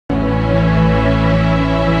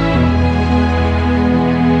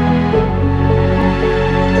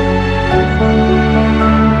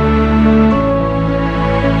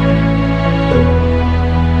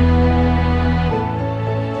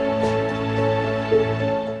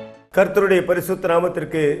கர்த்தருடைய பரிசுத்த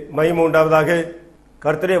நாமத்திற்கு மகிமை உண்டாவதாக.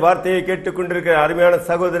 கர்த்தருடைய வார்த்தையை கேட்டுக்கொண்டிருக்கிற அருமையான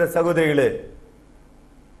சகோதர சகோதரிகளே,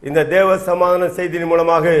 இந்த தேவ சமாதான செய்தியின்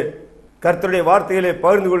மூலமாக கர்த்தருடைய வார்த்தைகளை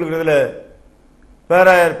பகிர்ந்து கொள்கிறதுல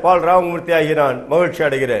பேராயர் பால் ராமமூர்த்தி ஆகிய நான் மகிழ்ச்சி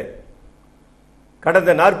அடைகிறேன்.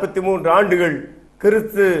 கடந்த 43 ஆண்டுகள்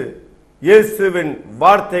கிறிஸ்து இயேசுவின்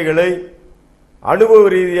வார்த்தைகளை அனுபவ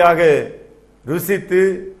ரீதியாக ருசித்து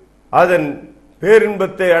அதன்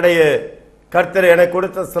பேரின்பத்தை அடைய கர்த்தரை எனக்கு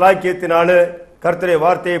கொடுத்த சலாக்கியத்தினால கர்த்தரை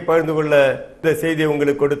வார்த்தையை பகிர்ந்து கொள்ள இந்த செய்தியை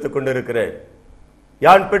உங்களுக்கு கொடுத்து கொண்டிருக்கிறேன்.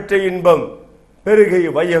 யான் பெற்ற இன்பம் பெருகை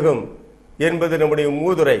வையகம் என்பது நம்முடைய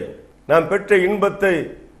மூதுரை. நாம் பெற்ற இன்பத்தை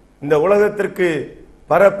இந்த உலகத்திற்கு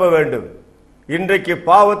பரப்ப வேண்டும். இன்றைக்கு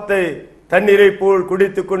பாவத்தை தண்ணீரை போல்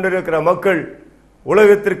குடித்துக் கொண்டிருக்கிற மக்கள்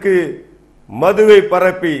உலகத்திற்கு மதுவை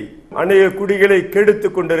பரப்பி அநேக குடிகளை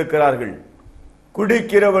கெடுத்துக் கொண்டிருக்கிறார்கள்.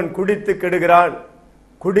 குடிக்கிறவன் குடித்து கெடுகிறான்,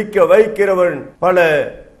 குடிக்க வைக்கிறவன் பல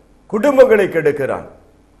குடும்பங்களை கெடுக்கிறான்.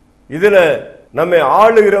 இதுல நம்மை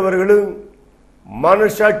ஆளுகிறவர்களும்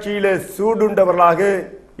மனசாட்சியில சூடுண்டவர்களாக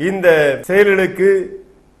இந்த செயல்களுக்கு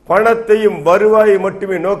பணத்தையும் வருவாயை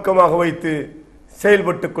மட்டுமே நோக்கமாக வைத்து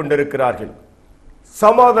செயல்பட்டு கொண்டிருக்கிறார்கள்.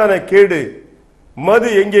 சமாதான கேடு மது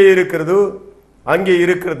எங்கே இருக்கிறதோ அங்கே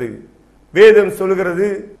இருக்கிறது. வேதம் சொல்கிறது,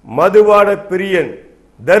 மதுவான பிரியன்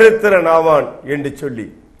தரித்திரன் ஆவான் என்று சொல்லி.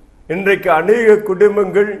 இன்றைக்கு அநேக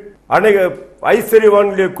குடும்பங்கள், அநேக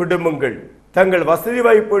ஐஸ்வர்யவான்களுடைய குடும்பங்கள் தங்கள் வசதி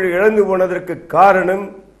வாய்ப்புகளை இழந்து போனதற்கு காரணம்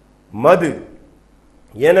மது.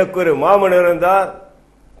 எனக்கு ஒரு மாமன் இருந்தார்,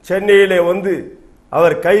 சென்னையிலே வந்து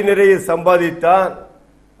அவர் கை நிறைய சம்பாதித்தார்.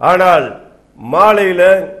 ஆனால் மாலையில்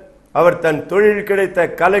அவர் தன் தொழில் கிடைத்த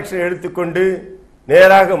கலெக்ஷன் எடுத்துக்கொண்டு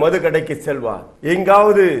நேராக மது கடைக்கு செல்வார்.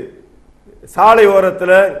 எங்காவது சாலை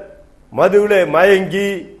ஓரத்தில் மதுவிலே மயங்கி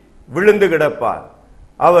விழுந்து கிடப்பார்.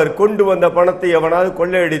 அவர் கொண்டு வந்த பணத்தை எவனாவது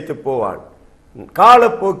கொள்ளையடித்து போவான்.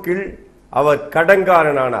 காலப்போக்கில் அவர்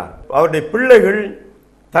கடன்காரனானார். அவருடைய பிள்ளைகள்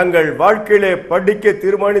தங்கள் வாழ்க்கையிலே படிக்க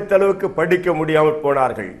தீர்மானித்த அளவுக்கு படிக்க முடியாமல்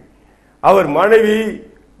போனார்கள். அவர் மனைவி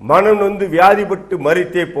மனம் நொந்து வியாதிப்பட்டு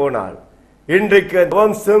மரித்தே போனார். இன்றைக்கு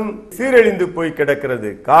வம்சம் சீரழிந்து போய்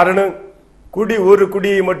கிடக்கிறது. காரணம், குடி ஒரு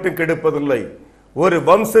குடியை மட்டும் கெடுப்பதில்லை, ஒரு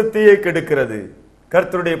வம்சத்தையே கெடுக்கிறது.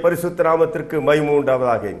 கர்த்தருடைய பரிசுத்த நாமத்திற்கு மகிமை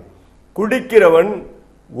உண்டாவதாக. குடிக்கிறவன்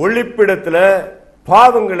ஒளிப்பிடத்துல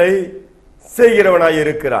பாவங்களை செய்கிறவனாய்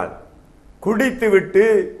இருக்கிறான். குடித்து விட்டு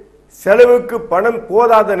செலவுக்கு பணம்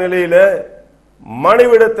போதாத நிலையில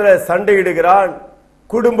மனைவிடத்துல சண்டையிடுகிறான்.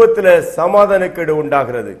 குடும்பத்துல சமாதானக்கேடு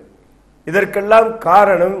உண்டாகிறது. இதற்கெல்லாம்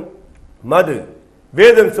காரணம் மது.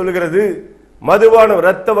 வேதம் சொல்கிறது, மதுவான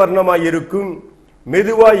இரத்த வர்ணமாய் இருக்கும்,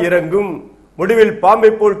 மெதுவாய் இறங்கும், முடிவில்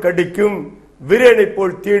பாம்பை போல் கடிக்கும், விரேனை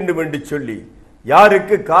போல் தீண்டும் என்று சொல்லி.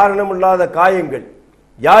 யாருக்கு காரணம் இல்லாத காயங்கள்,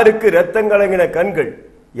 யாருக்கு இரத்தம் கலங்கின கண்கள்,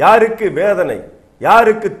 யாருக்கு வேதனை,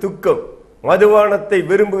 யாருக்கு துக்கம்? மதுவானத்தை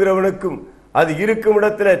விரும்புகிறவனுக்கும் அது இருக்கும்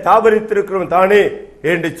இடத்துல தாபரித்திருக்கிறவன் தானே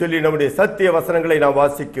என்று சொல்லி நம்முடைய சத்திய வசனங்களை நாம்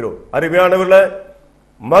வாசிக்கிறோம். அருமையானவர்களே,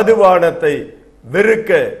 மதுவானத்தை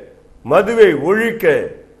வெறுக்க, மதுவை ஒழிக்க,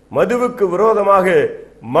 மதுவுக்கு விரோதமாக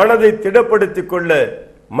மனதை திடப்படுத்திக் கொள்ள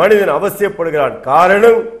மனிதன் அவசியப்படுகிறான்.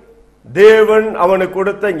 காரணம், தேவன் அவனுக்கு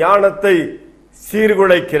கொடுத்த ஞானத்தை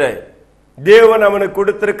சீர்குலைக்கிற, தேவன் அவனுக்கு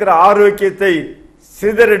கொடுத்திருக்கிற ஆரோக்கியத்தை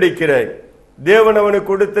சிதறடிக்கிற, தேவன் அவனுக்கு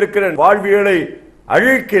கொடுத்திருக்கிற வாழ்வியலை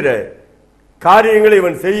அழிக்கிற காரியங்களை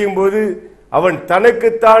இவன் செய்யும் போது அவன்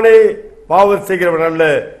தனக்குத்தானே பாவம் செய்கிறவன் அல்ல,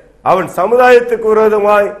 அவன் சமுதாயத்துக்கு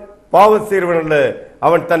விரோதமாய் பாவம் செய்கிறவன் அல்ல,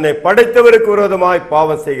 அவன் தன்னை படைத்தவருக்கு விரோதமாய்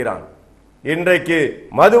பாவம் செய்கிறான். இன்றைக்கு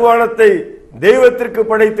மதுபானத்தை தெய்வத்திற்கு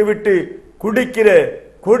படைத்து விட்டு குடிக்கிற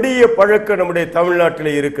கொடிய பழக்கம் நம்முடைய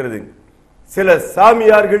தமிழ்நாட்டில் இருக்கிறது. சில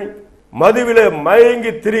சாமியார்கள் மதுவில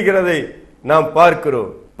மயங்கி திரிகிறதை நாம் பார்க்கிறோம்.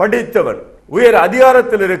 படித்தவன், உயர்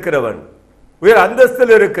அதிகாரத்தில் இருக்கிறவன், உயர்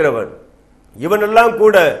அந்தஸ்தில் இருக்கிறவன், இவனெல்லாம்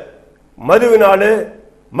கூட மதுவினாலே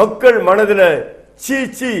மக்கள் மனதில்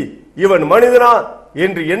சீச்சி இவன் மனிதனா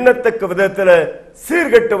என்று எண்ணத்தக்க விதத்தில்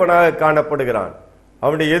சீர்கெட்டவனாக காணப்படுகிறான்.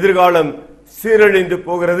 அவனுடைய எதிர்காலம் சீரழிந்து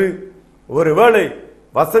போகிறது. ஒருவேளை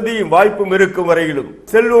வசதியும் வாய்ப்பும் இருக்கும் வரையிலும்,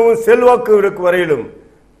 செல்வமும் செல்வாக்கும் இருக்கும் வரையிலும்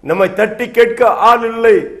நம்மை தட்டி கேட்க ஆள்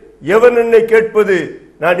இல்லை, எவன் என்னை கேட்பது,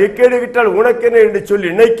 நான் எக்கேடுவிட்டால் உனக்கென்ன என்று சொல்லி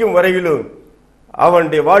நினைக்கும் வரையிலும்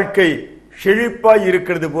அவனுடைய வாழ்க்கை செழிப்பாய்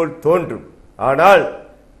இருக்கிறது போல் தோன்றும். ஆனால்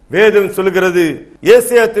வேதம் சொல்கிறது,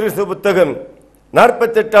 ஏசாயா தீர்க்கதரிசி புத்தகம்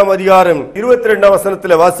 48ஆம் அதிகாரம் 22ஆம்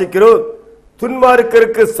வசனத்தில் வாசிக்கிறோம்,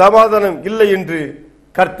 துன்மார்க்கருக்கு சமாதானம் இல்லை என்று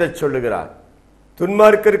கர்த்தர் சொல்லுகிறார்.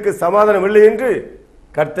 துன்மார்க்கருக்கு சமாதானம் இல்லை என்று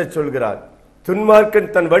கர்த்தர் சொல்கிறார்.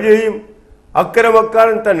 துன்மார்க்கன் தன் வழியையும்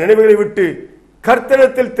அக்கிரமக்காரன் தன் நினைவுகளை விட்டு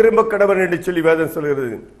கர்த்தரிடத்தில் திரும்ப கடவன் என்று சொல்லி வேதம் சொல்கிறது.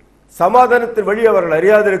 சமாதானத்தின் வழி அவர்கள்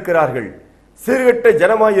அறியாதிருக்கிறார்கள். சீர்கெட்ட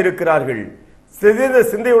ஜனமாய் இருக்கிறார்கள், சிதைந்த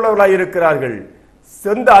சிந்தை உள்ளவர்களாய் இருக்கிறார்கள்,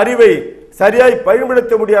 சொந்த அறிவை சரியாய்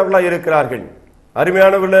பயன்படுத்த முடியாதவர்களாய் இருக்கிறார்கள்.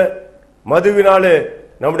 அருமையானவர்களே, மதுவினாலே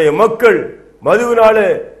நம்முடைய மக்கள், மதுவினாலே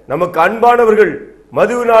நமக்கு அன்பானவர்கள்,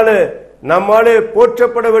 மதுவினாலே நம்மாலே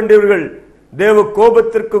போற்றப்பட வேண்டியவர்கள் தேவ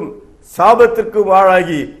கோபத்திற்கும் சாபத்திற்கும்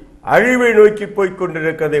ஆளாகி அழிவை நோக்கி போய்க்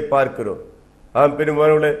கொண்டிருக்கிறதை பார்க்கிறோம். ஆம்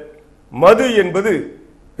பெருமானவர்களே, மது என்பது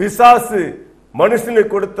பிசாசு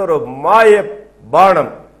மனுஷனுக்கு கொடுத்த ஒரு மாய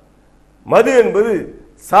பானம். மது என்பது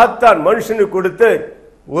சாத்தான் மனுஷனுக்கு கொடுத்த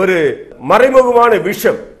ஒரு மறைமுகமான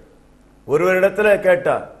விஷம். ஒருவரிடத்தில்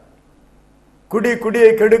கேட்டார்,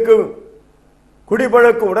 குடியை கெடுக்கும்,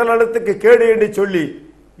 குடிபழக்கும் உடல் நலத்துக்கு கேடு என்று சொல்லி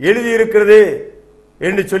எழுதியிருக்கிறதே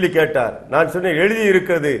என்று சொல்லி கேட்டார். நான் சொன்னேன்,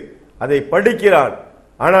 எழுதியிருக்கிறது, அதை படிக்கிறான்.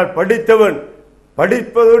 ஆனால் படித்தவன்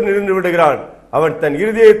படிப்பதோடு நின்று விடுகிறான், அவன் தன்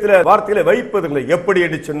இருதயத்தில் வார்த்தைகளை வைப்பதில்லை. எப்படி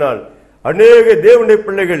என்று சொன்னால், அநேக தேவனுடைய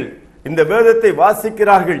பிள்ளைகள் இந்த வேதத்தை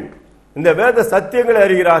வாசிக்கிறார்கள், இந்த வேத சத்தியங்களை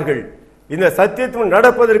அறிகிறார்கள், இந்த சத்தியத்துடன்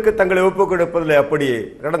நடப்பதற்கு தங்களை ஒப்புக் கொடுப்பதில்லை. அப்படியே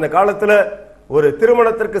கடந்த காலத்தில் ஒரு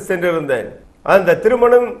திருமணத்திற்கு சென்றிருந்தேன். அந்த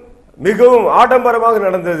திருமணம் மிகவும் ஆடம்பரமாக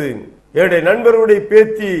நடந்தது. என்னுடைய நண்பர்களுடைய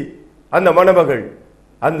பேத்தி அந்த மணமகள்.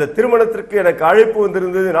 அந்த திருமணத்திற்கு எனக்கு அழைப்பு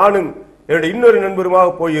வந்திருந்தது. நானும் என்னுடைய இன்னொரு நண்பருமாக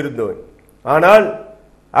போயிருந்தோம். ஆனால்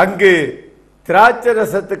அங்கு திராட்சை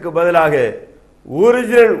ரசத்துக்கு பதிலாக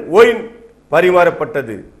ஒரிஜினல் ஒயின்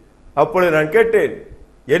பரிமாறப்பட்டது. அப்பொழுது நான் கேட்டேன்,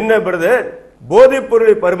 என்ன பிரதர், போதைப்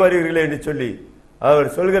பொருளை பரிமாறுகிறீர்களே என்று சொல்லி. அவர்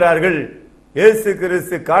சொல்கிறார்கள், இயேசு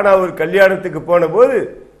கிறிஸ்து கானாவூர் கல்யாணத்துக்கு போன போது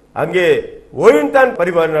அங்கே ஒயின் தான்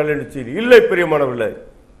பரிமாறினார் என்று சொல்லி. இல்லை பிரியமானவர்களே,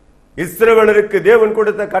 இஸ்ரவேலருக்கு தேவன்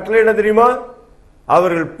கொடுத்த கட்டளை என்ன தெரியுமா?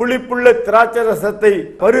 அவர்கள் புளிப்புள்ள திராட்சை ரசத்தை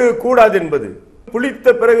பருக கூடாது என்பது.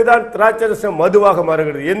 புளித்த பிறகுதான் திராட்சை ரசம் மதுவாக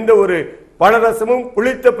மாறுகிறது. எந்த ஒரு பழரசமும்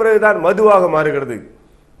புளித்த பிறகுதான் மதுவாக மாறுகிறது.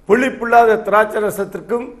 புளிப்புள்ளாத திராட்சை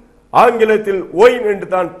ரசத்திற்கும் ஆங்கிலத்தில் ஒயின் என்று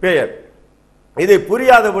தான் பெயர். இதை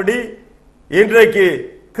புரியாதபடி இன்றைக்கு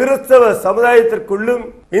கிறிஸ்தவ சமுதாயத்திற்குள்ளும்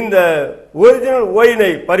இந்த ஒரிஜினல்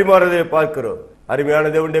ஒயினை பரிமாறுவதை பார்க்கிறோம். அருமையான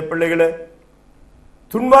தேவனுடைய பிள்ளைகளே,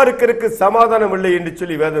 துன்மார்க்கருக்கு சமாதானம் இல்லை என்று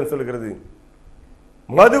சொல்லி வேதம் சொல்கிறது.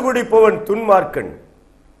 மது குடிப்பவன் துன்மார்க்கன்,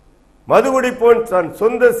 மது குடிப்பவன் தன்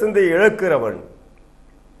சொந்த சிந்தையை இழக்கிறவன்.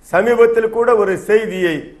 சமீபத்தில் கூட ஒரு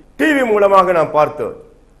செய்தியை டிவி மூலமாக நாம் பார்த்தோம்.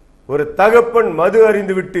 ஒரு தகப்பன் மது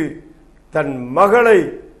அறிந்துவிட்டு தன் மகளை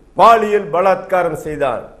பாலியல் பலாத்காரம்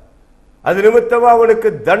செய்தான். அது நிமித்தமாக அவனுக்கு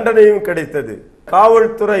தண்டனையும் கிடைத்தது.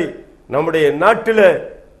 காவல்துறை நம்முடைய நாட்டில்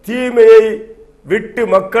தீமையை விட்டு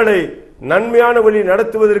மக்களை நன்மையான வழி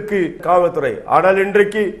நடத்துவதற்கு காவல்துறை. ஆனால்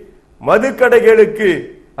இன்றைக்கு மதுக்கடைகளுக்கு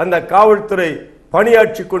அந்த காவல்துறை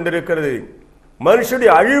பணியாற்றி கொண்டிருக்கிறது.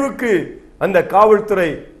 மனுஷனுடைய அழிவுக்கு அந்த காவல்துறை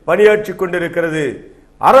பணியாற்றி கொண்டிருக்கிறது.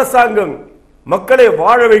 அரசாங்கம் மக்களை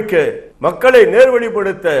வாழ வைக்க, மக்களை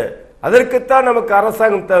நேர்வழிப்படுத்த, அதற்குத்தான் நமக்கு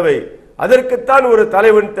அரசாங்கம் தேவை, அதற்குத்தான் ஒரு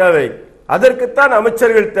தலைவன் தேவை, அதற்குத்தான்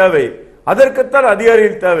அமைச்சர்கள் தேவை, அதற்குத்தான்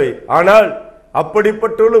அதிகாரிகள் தேவை. ஆனால்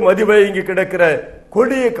அப்படிப்பட்ட மதிமயங்கி கிடக்கிற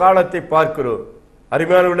கொடிய காலத்தை பார்க்கிறோம்.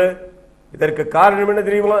 அருமையானவர்களே, இதற்கு காரணம் என்ன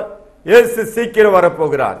தெரியுமா? இயேசு சீக்கிரம்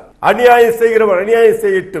வரப்போகிறார். அநியாயம் செய்கிறவன் அநியாயம்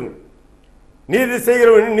செய்யட்டும், நீதி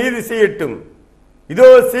செய்கிறவன் நீதி செய்யட்டும். இதோ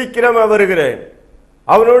சீக்கிரம் வருகிறேன்,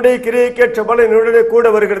 அவனுடைய கிரியைக்கேற்ற பலன் என்னுடைய கூட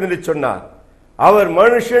வருகிறது என்று சொன்னார். அவர்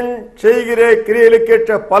மனுஷன் செய்கிற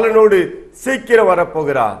கிரியைகளுக்கேற்ற பலனோடு சீக்கிரம்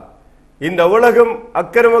வரப்போகிறார். இந்த உலகம்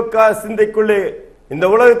அக்கிரமக்கா சிந்தைக்குள்ளே இந்த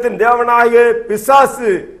உலகத்தின் தேவனாகிய பிசாசு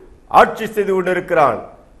ஆட்சி செய்து கொண்டிருக்கிறான்.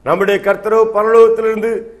 நம்முடைய கர்த்தரோ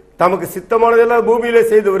பரலோகத்திலிருந்து தமக்கு சித்தமானதெல்லாம் பூமியிலே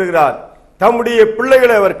செய்து வருகிறார். தம்முடைய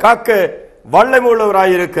பிள்ளைகளை அவர் காக்க வல்லமை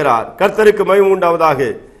உள்ளவராயிருக்கிறார். கர்த்தருக்கு மகிமை உண்டாவதாக.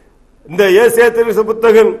 இந்த ஏசாயா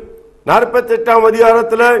புத்தகம் 48ஆம்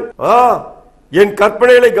அதிகாரத்தில் என்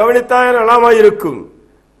கற்பனைகளை கவனித்தாய் நலமாயிருக்கும்,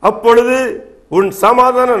 அப்பொழுது உன்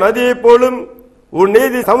சமாதான நதியை போலும் உன்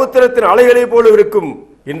நீதி சமுத்திரத்தின் அலைகளை போலும் இருக்கும்.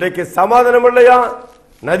 இன்றைக்கு சமாதானம் இல்லையா?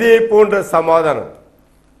 நதியை போன்ற சமாதானம்.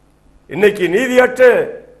 இன்னைக்கு நீதியற்ற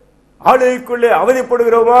ஆளுகைக்குள்ளே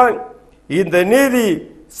அவதிப்படுகிறோமா? இந்த நீதி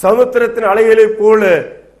சமுத்திரத்தின் அலைகளை போல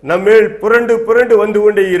நம்மேல் புரண்டு புரண்டு வந்து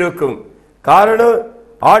கொண்டே இருக்கும். காரணம்,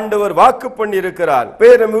 ஆண்டவர் வாக்கு பண்ணி இருக்கிறார்,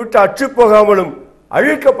 பேர் நம்ம விட்டு அற்று போகாமலும்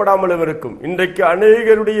அழிக்கப்படாமலும் இருக்கும். இன்றைக்கு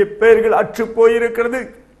அநேகருடைய பெயர்கள் அற்று போயிருக்கிறது,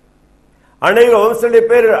 அநேக வம்சங்களுடைய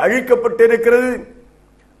பெயர்கள் அழிக்கப்பட்டு இருக்கிறது,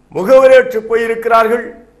 முகவரியற்று போயிருக்கிறார்கள்.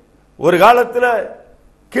 ஒரு காலத்தில்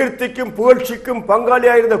கீர்த்திக்கும் புகழ்ச்சிக்கும்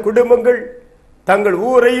பங்காளியாயிருந்த குடும்பங்கள் தங்கள்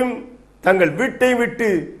ஊரையும் தங்கள் வீட்டையும் விட்டு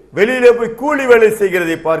வெளியில போய் கூலி வேலை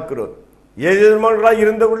செய்கிறதை பார்க்கிறோம். எஜமானர்களாக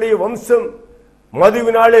இருந்தவருடைய வம்சம்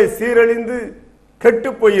மதுவினாலே சீரழிந்து கெட்டு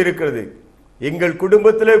போயிருக்கிறது. எங்கள்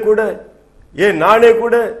குடும்பத்திலே கூட, ஏன் நானே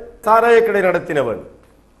கூட சாராய கடை நடத்தினவன்.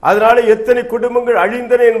 அதனால எத்தனை குடும்பங்கள்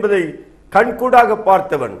அழிந்தன என்பதை கண்கூடாக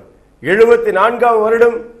பார்த்தவன். 74ஆம்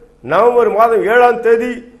வருடம் நவம்பர் மாதம் 7ஆம்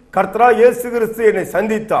தேதி கர்த்தராகிய இயேசு கிறிஸ்து என்னை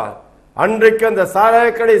சந்தித்தார். அன்றைக்கு அந்த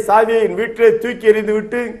சாராயக்கடை சாவியை என் வீட்டிலே தூக்கி எறிந்து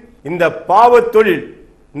விட்டு, இந்த பாவத் தொழில்,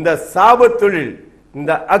 இந்த சாபத் தொழில்,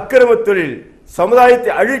 இந்த அக்கிரம தொழில்,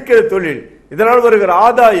 சமுதாயத்தை அழிக்கிற தொழில், இதனால் வருகிற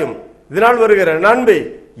ஆதாயம், இதனால் வருகிற நன்மை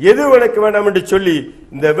எது எனக்கு வேண்டாம் என்று சொல்லி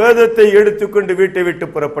இந்த வேதத்தை எடுத்துக்கொண்டு வீட்டை விட்டு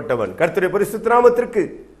புறப்பட்டவன். கர்த்தருடைய பரிசுத்த நாமத்திற்கு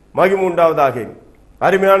மகிமை உண்டாவதாக.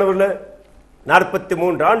 அருமையானவர்களே,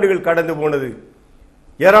 43 ஆண்டுகள் கடந்து போனது.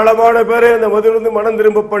 ஏராளமான பேரை அந்த மதுவிலிருந்து மனம்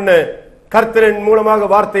திரும்ப பண்ண கர்த்தரின் மூலமாக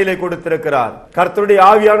வார்த்தையிலே கொடுத்திருக்கிறார். கர்த்தருடைய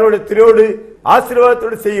ஆவியானோடு திரோடு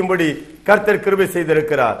ஆசீர்வாதத்தோடு செய்யும்படி கர்த்தர் கிருபை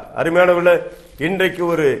செய்திருக்கிறார். அருமையானவர்களே, இன்றைக்கு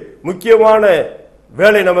ஒரு முக்கியமான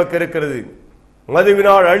வேலை நமக்கு இருக்கிறது.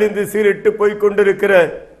 மதுவினால் அழிந்து சீரிட்டு போய் கொண்டிருக்கிற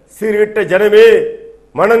சீர்கிட்ட ஜனமே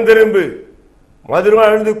மனம் திரும்பு. மதுவினால்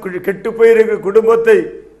அழிந்து கெட்டு போயிருக்கிற குடும்பத்தை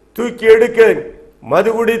தூக்கி எடுக்க, மது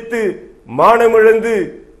குடித்து மானம் இழந்து,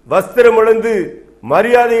 வஸ்திரம் இழந்து,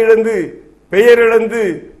 மரியாதை இழந்து, பெயர் இழந்து,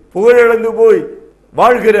 புகழ் இழந்து போய்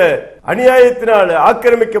வாழ்கிற அநியாயத்தினால்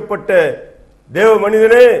ஆக்கிரமிக்கப்பட்ட தேவ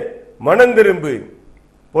மனிதனே மனம் திரும்பு.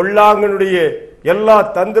 பொல்லாங்கனுடைய எல்லா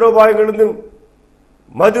தந்திரோபாயங்களிலும்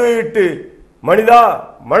மதுவை விட்டு மனிதா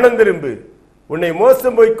மனம் திரும்பு. உன்னை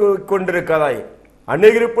மோசம் போய் கொண்டிருக்காதாய்.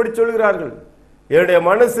 அநேகர் இப்படி சொல்கிறார்கள், என்னுடைய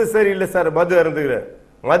மனசு சரியில்லை சார், மது அருந்துகிறேன்.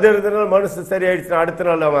 மது அருந்தினால் மனசு சரியாயிடுச்சுன்னா அடுத்த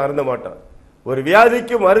நாள் அவன் அருந்த மாட்டான். ஒரு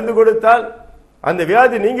வியாதிக்கு மருந்து கொடுத்தால் அந்த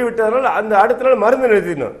வியாதி நீங்கி விட்டதனால அந்த அடுத்த நாள் மருந்து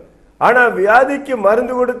நிறுத்தினோம். ஆனா வியாதிக்கு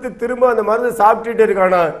மருந்து கொடுத்து திரும்ப அந்த மருந்து சாப்பிட்டுட்டே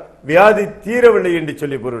இருக்கானா வியாதி தீரவில்லை என்று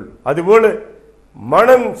சொல்லி பொருள். அதுபோல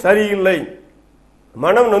மனம் சரியில்லை,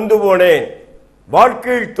 மனம் நொந்து போனேன்,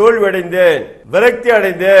 வாழ்க்கையில் தோல்வி அடைந்தேன், விரக்தி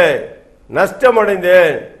அடைந்தேன், நஷ்டம்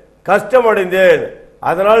அடைந்தேன், கஷ்டம் அடைந்தேன்,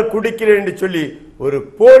 அதனால் குடிக்கிறேன் என்று சொல்லி ஒரு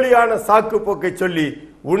போலியான சாக்கு போக்கை சொல்லி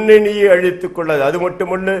உன்னை நீயே அழித்துக் கொள்ளாது. அது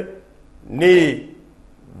மட்டுமல்ல, நீ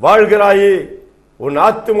வாழ்கிறாயே, உன்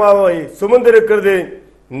ஆத்மாவை சுமந்திருக்கிறது.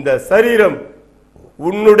 இந்த சரீரம்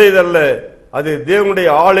உன்னுடையதல்ல, அது தேவனுடைய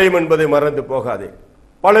ஆலயம் என்பதை மறந்து போகாதே.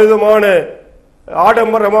 பலவிதமான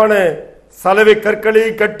ஆடம்பரமான சலவை கற்களை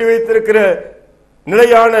கட்டி வைத்திருக்கிற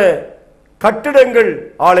நிலையான கட்டிடங்கள்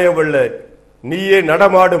ஆலயம் அல்ல, நீயே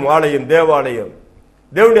நடமாடும் ஆலயம், தேவாலயம்.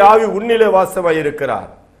 தேவனுடைய ஆவி உன்னிலே வாசமாயிருக்கிறார்.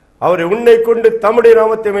 அவர் உன்னை கொண்டு தம்முடைய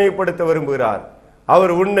நாமத்தை மையப்படுத்த விரும்புகிறார்.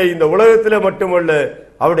 அவர் உன்னை இந்த உலகத்திலே மட்டுமல்ல,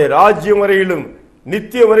 அவருடைய ராஜ்யம் வரையிலும்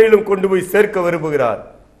நித்திய வரையிலும் கொண்டு போய் சேர்க்க விரும்புகிறார்.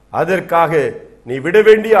 அதற்காக நீ விட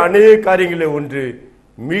வேண்டிய அநேக காரியங்களில் ஒன்று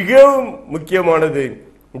மிகவும் முக்கியமானது,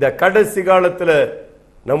 இந்த கடைசி காலத்தில்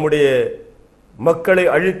நம்முடைய மக்களை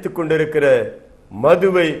அழித்து கொண்டிருக்கிற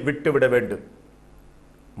மதுவை விட்டுவிட வேண்டும்.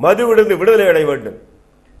 மதுவிலிருந்து விடுதலை அடைய வேண்டும்.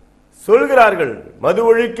 சொல்கிறார்கள், மது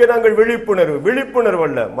ஒழிக்க நாங்கள் விழிப்புணர்வு. விழிப்புணர்வு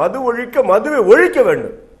அல்ல, மது ஒழிக்க, மதுவை ஒழிக்க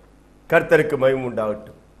வேண்டும். கர்த்தருக்கு மகிமை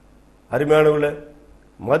உண்டாகட்டும். அருமையானவர்களே,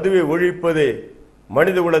 மதுவை ஒழிப்பதே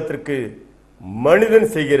மனித குலத்திற்கு மனிதன்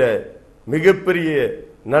செய்கிற மிகப்பெரிய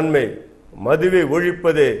நன்மை. மதுவை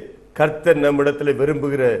ஒழிப்பதே கர்த்தர் நம்மிடத்தில்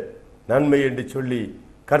விரும்புகிற நன்மை என்று சொல்லி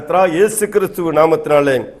கர்த்தராகிய இயேசு கிறிஸ்துவ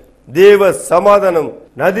நாமத்தினாலே தேவ சமாதானம்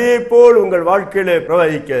நதியை போல் உங்கள் வாழ்க்கையிலே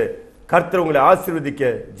பிரவகிக்க கர்த்தர் உங்களை ஆசீர்வதிக்க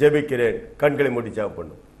ஜெபிக்கிறேன். கண்களை மூடி ஜெபம்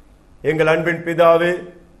பண்ணும். எங்கள் அன்பின் பிதாவே,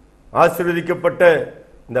 ஆசீர்வதிக்கப்பட்ட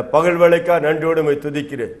இந்த பகல் வேளைக்கா நன்றியோடு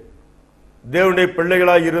துதிக்கிறேன். தேவனுடைய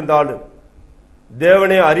பிள்ளைகளாய் இருந்தாலும்,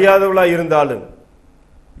 தேவனை அறியாதவர்களாய் இருந்தாலும்,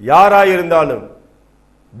 யாராயிருந்தாலும்,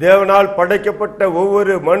 தேவனால் படைக்கப்பட்ட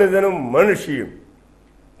ஒவ்வொரு மனிதனும் மனுஷியும்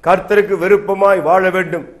கர்த்தருக்கு விருப்பமாய் வாழ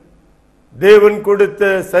வேண்டும். தேவன்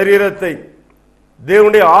கொடுத்த சரீரத்தை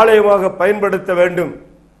தேவனுடைய ஆலயமாக பயன்படுத்த வேண்டும்.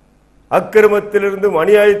 அக்கிரமத்திலிருந்தும்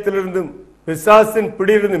அநியாயத்திலிருந்தும் பிசாசின்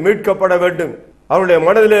பிடியிலிருந்து மீட்கப்பட வேண்டும். அவருடைய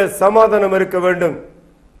மனதிலே சமாதானம் இருக்க வேண்டும்,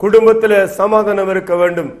 குடும்பத்திலே சமாதானம் இருக்க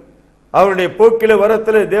வேண்டும், அவருடைய போக்கில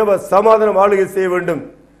வரத்திலே தேவ சமாதானம் ஆளுகை செய்ய வேண்டும்.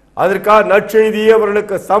 அதற்காக நற்செய்தியே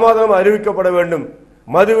அவர்களுக்கு சமாதானம் அறிவிக்கப்பட வேண்டும்.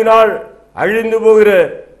 மதுவினால் அழிந்து போகிற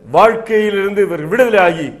வாழ்க்கையிலிருந்து இவர் விடுதலை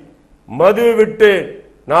ஆகி மதுவை விட்டு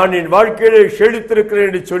நான் என் வாழ்க்கையிலே செழித்திருக்கிறேன்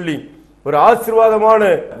என்று சொல்லி ஒரு ஆசீர்வாதமான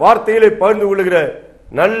வார்த்தைகளை பகிர்ந்து கொள்கிற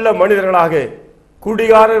நல்ல மனிதர்களாக,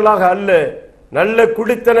 குடிகாரர்களாக அல்ல, நல்ல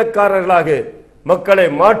குடித்தனக்காரர்களாக மக்களை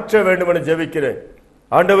மாற்ற வேண்டும் என ஜெபிக்கிறேன்.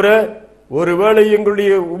 ஆண்டவரே, ஒருவேளை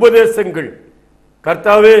எங்களுடைய உபதேசங்கள்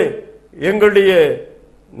கர்த்தாவே, எங்களுடைய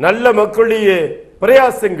நல்ல மக்களுடைய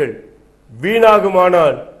பிரயாசங்கள்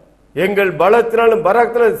வீணாகுமானால், எங்கள் பலத்தினாலும்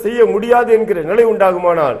பராக்கிரத்தினாலும் செய்ய முடியாது என்கிற நிலை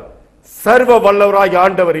உண்டாகுமானால், சர்வ வல்லவராகிய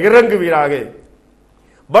ஆண்டவர் இறங்குவீராக.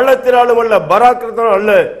 பலத்தினாலும் அல்ல, பராக்கிரத்தினாலும்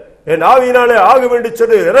அல்ல, என் ஆவியினாலே ஆகும் என்று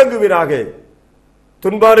சொல்லி இறங்குவீராக.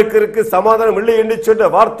 துன்பாருக்கு சமாதானம் இல்லை என்று சொன்ன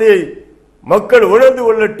வார்த்தையை மக்கள் உணர்ந்து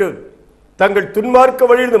கொள்ளட்டும். தங்கள் துன்மார்க்க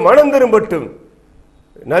வழியிலிருந்து மனம் திரும்பட்டும்.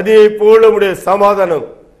 நதியை போல உடைய சமாதானம்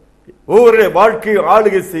ஒவ்வொரு வாழ்க்கையும்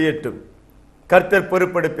ஆளுகை செய்யட்டும். கர்த்தர்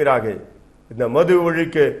பொறுப்பெடுப்பீராக. இந்த மது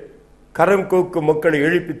ஒழிக்க கரம் கோக்கும் மக்களை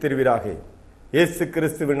எழுப்பி தருவீராக. இயேசு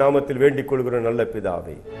கிறிஸ்துவின் நாமத்தில் வேண்டிக் கொள்கிற நல்ல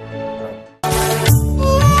பிதாவே.